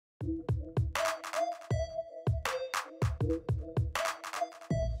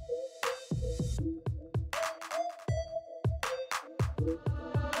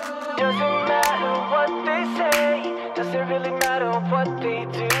Doesn't matter what they say, doesn't really matter what they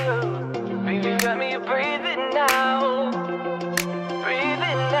do. Baby, got me breathing now,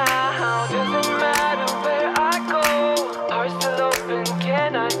 breathing now. Doesn't matter where I go, heart still open,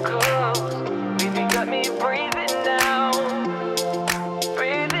 cannot close. Baby, got me breathing now,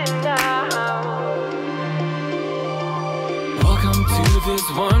 breathing now. Welcome to this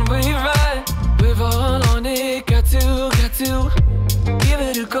one-way ride, we're all on it, got to give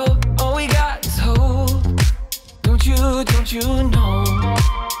it a go. All we got is hope. Don't you know?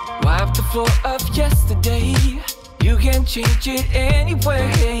 Wipe the floor of yesterday. You can change it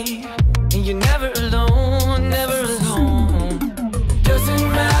anyway. And you're never alone, never alone.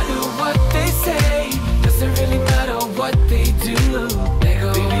 Doesn't matter what they say, doesn't really matter what they do. Let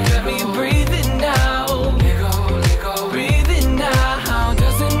go, baby, got me breathing now. Let go, breathing now.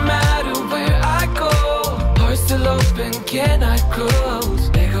 Doesn't matter where I go, heart still open, cannot close.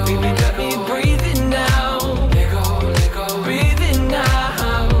 Let go, baby, got me breathing now. Let go, breathing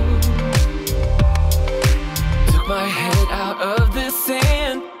now. Took my head out of the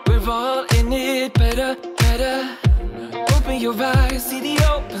sand, we're all in it, better. Open your eyes, see the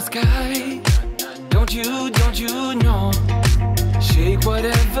open sky. Don't you know? Shake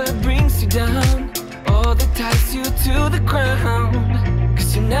whatever brings you down, all that ties you to the ground.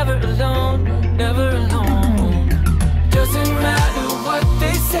 Cause you're never alone, never alone. Doesn't matter what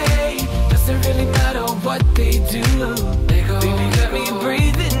they say, doesn't really matter what they do. Let go, baby, got me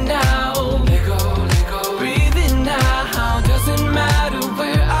breathing now. Let go, breathing now. Doesn't matter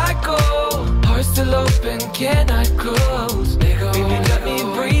where I go, heart still open, cannot close. Let go, baby, got me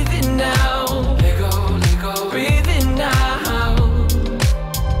breathing now. Let go, breathing now.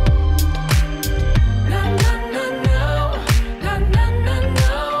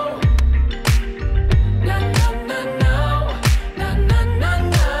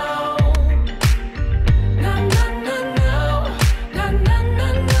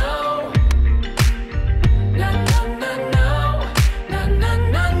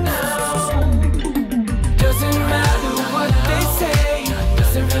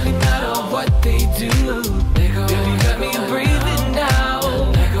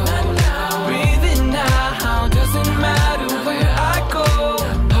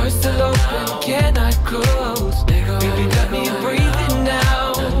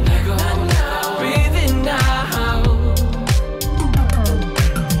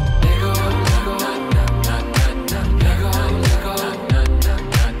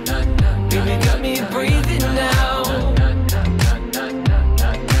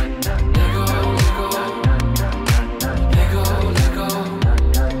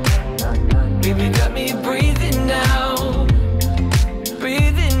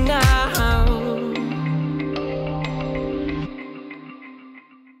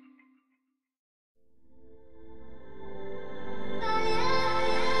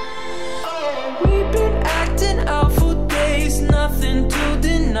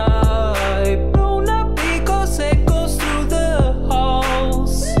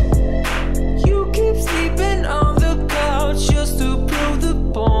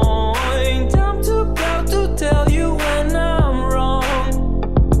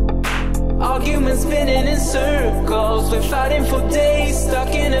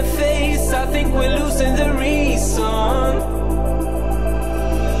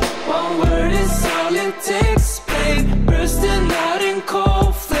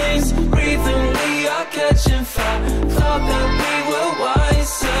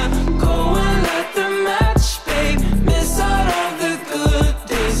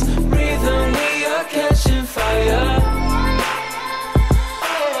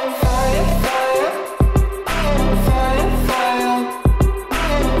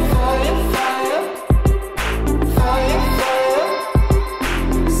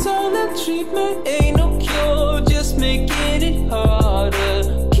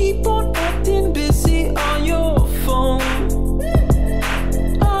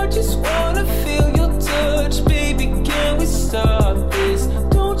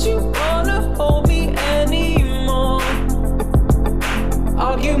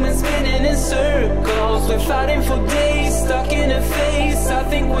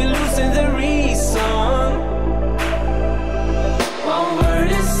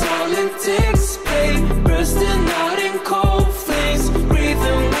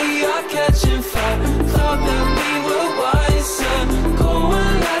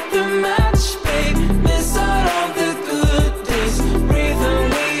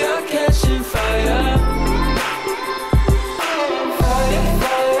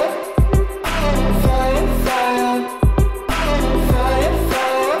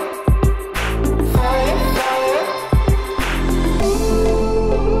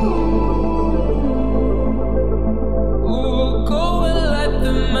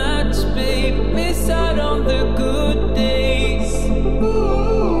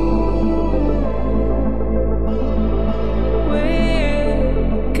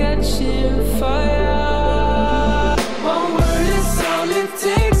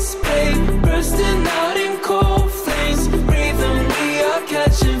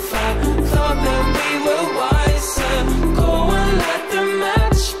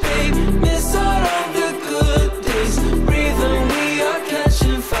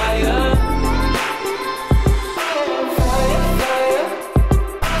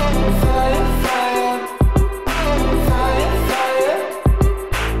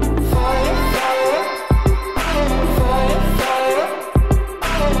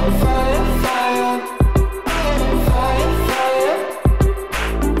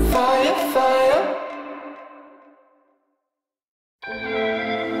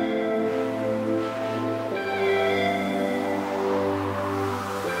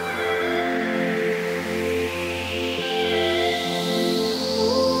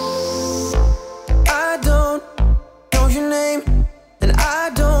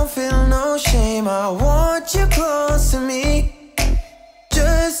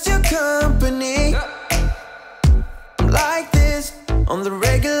 on the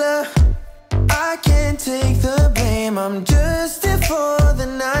regular. I can't take the blame, I'm just here for the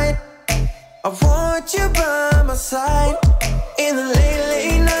night. I want you by my side in the late,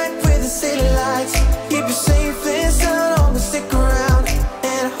 late night with the city lights. Keep you safe and sound, I'ma stick around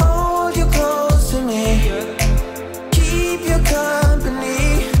and hold you close to me. Keep your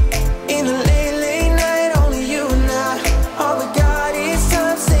company in the late, late night, only you and I. All we got is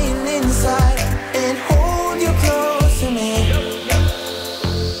time staying inside and hold you close to me.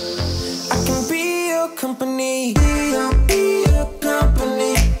 I can be your company, be your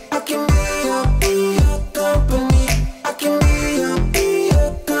company. I can be your company. I can be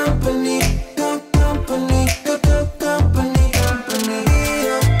your company, company, company, company.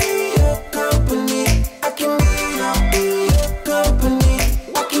 Be your company. I can be your company.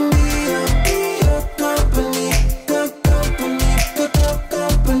 I can be your company, company,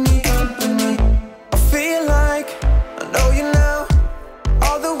 company. I feel like I know you now,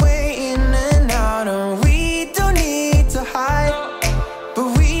 all the way in and out, and we don't need to hide, but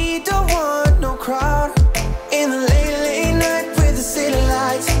we don't want no crowd in the late, late night with the city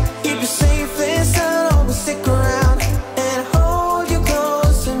lights. Keep you safe and sound, always stick around and hold you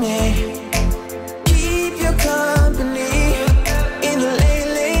close to me. Keep your company in the late,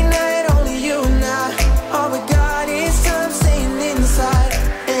 late night, only you and I. All we got is time staying inside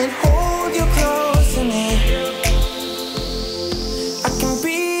and hold you close to me. I can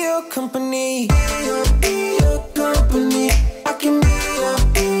be your company, be your company. I can be your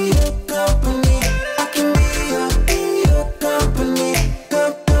company. I can be your company,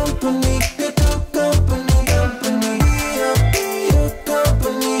 company, company, company. Be your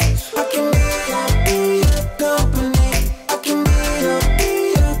company. I can be your company. I can be your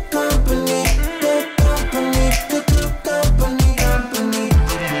company, company, company, company.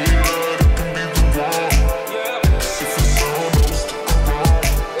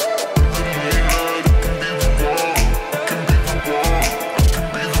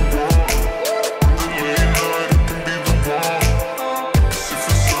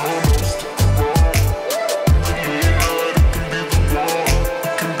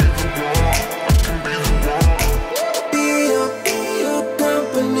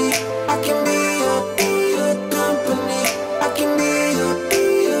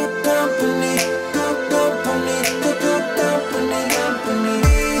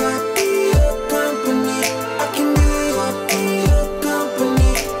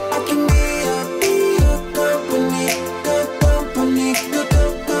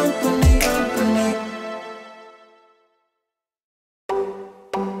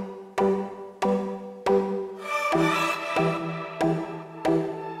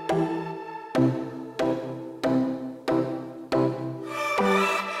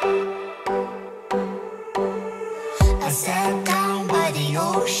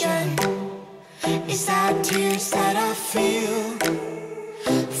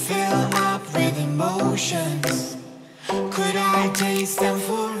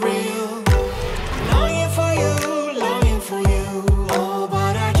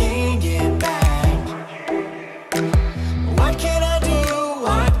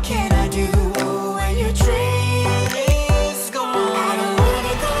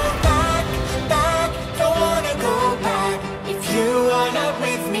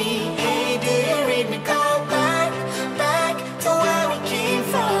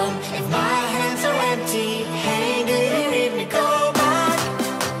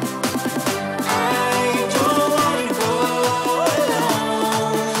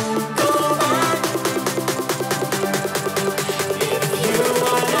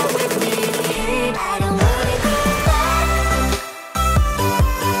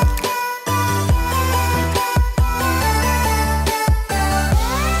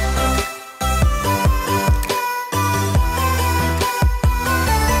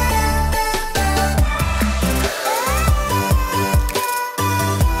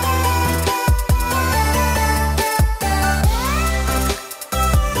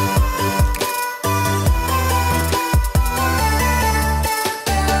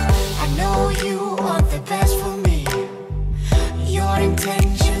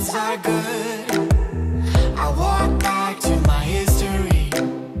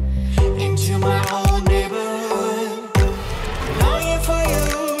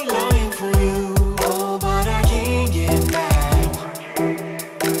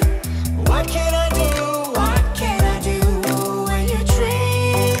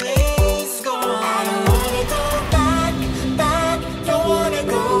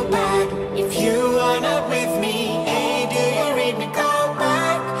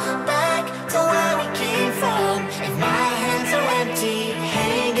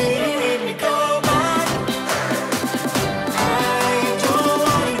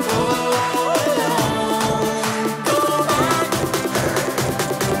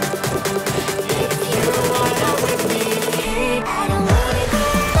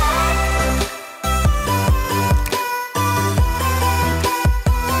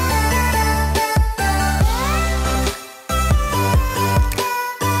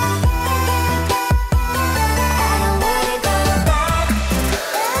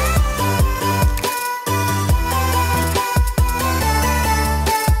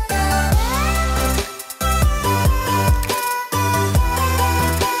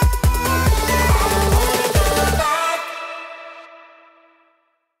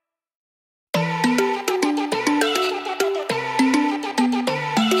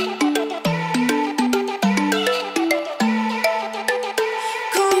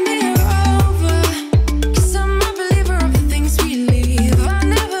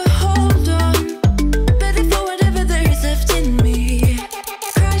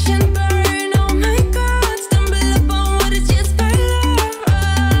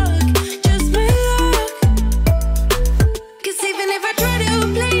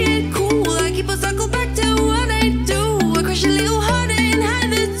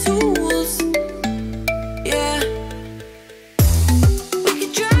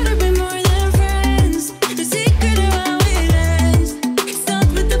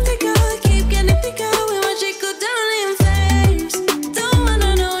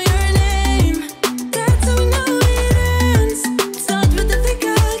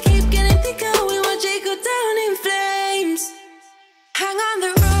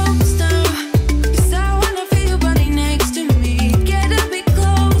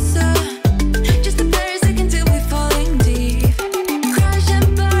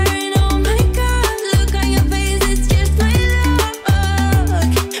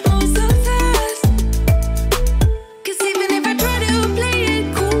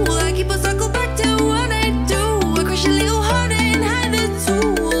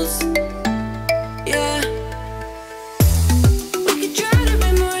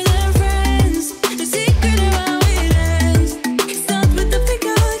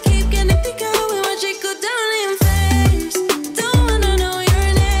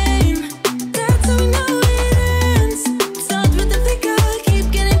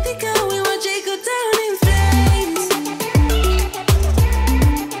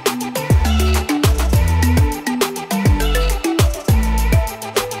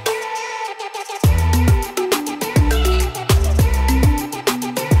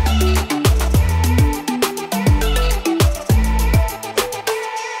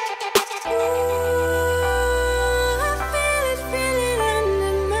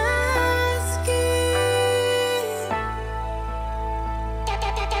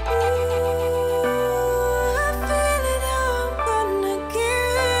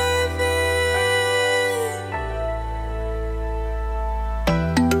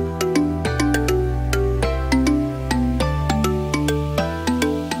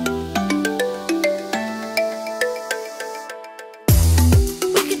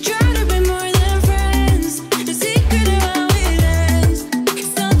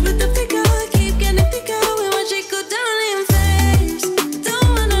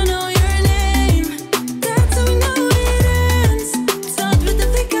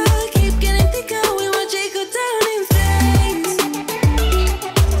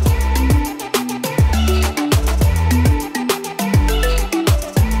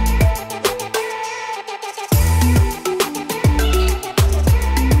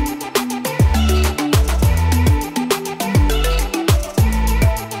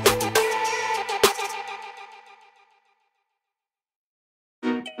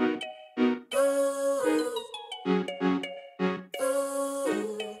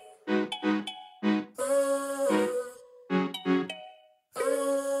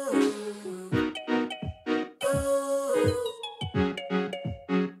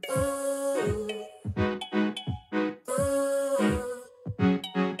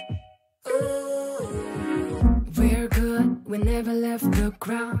 we never left the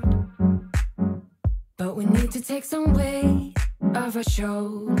ground, but we need to take some weight off our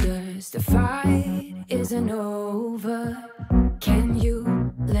shoulders. The fight isn't over. Can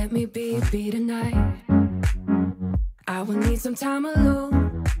you let me be tonight? I will need some time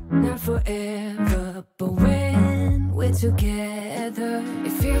alone, not forever, but when we're together,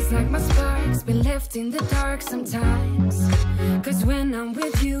 it feels like my spark's been left in the dark sometimes. Cause when I'm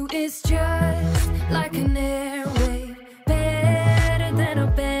with you, it's just like an airwave, better than a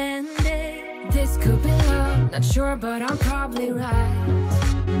band-aid. This could be love, not sure, but I'm probably right.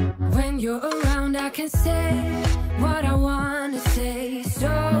 When you're around, I can say what I wanna say. So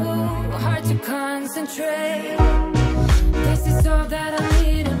hard to concentrate. This is all that I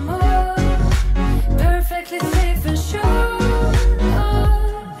need and more. Perfectly safe and sure.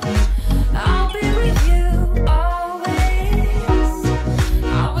 I'll be with you always.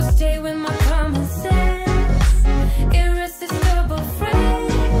 I will stay with my common sense. Irresistible friend.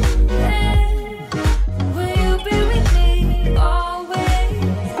 Will you be with me always?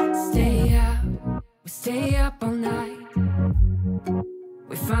 Stay up all night.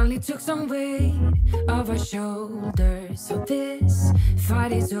 We finally took some weight off our shoulders, so this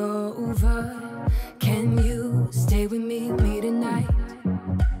fight is over. Can you stay with me tonight?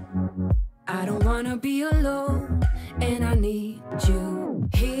 I don't wanna be alone, and I need you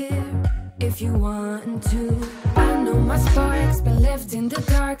here if you want to. I know my spark's been left in the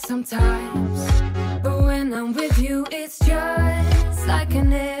dark sometimes, but when I'm with you, it's just like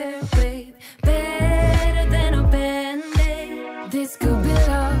an airwave, better than a band-aid. This could be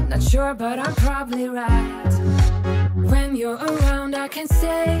love, not sure, but I'm probably right. When you're around, I can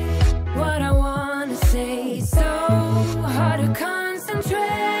say what I wanna say. So hard to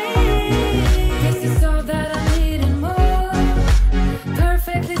concentrate.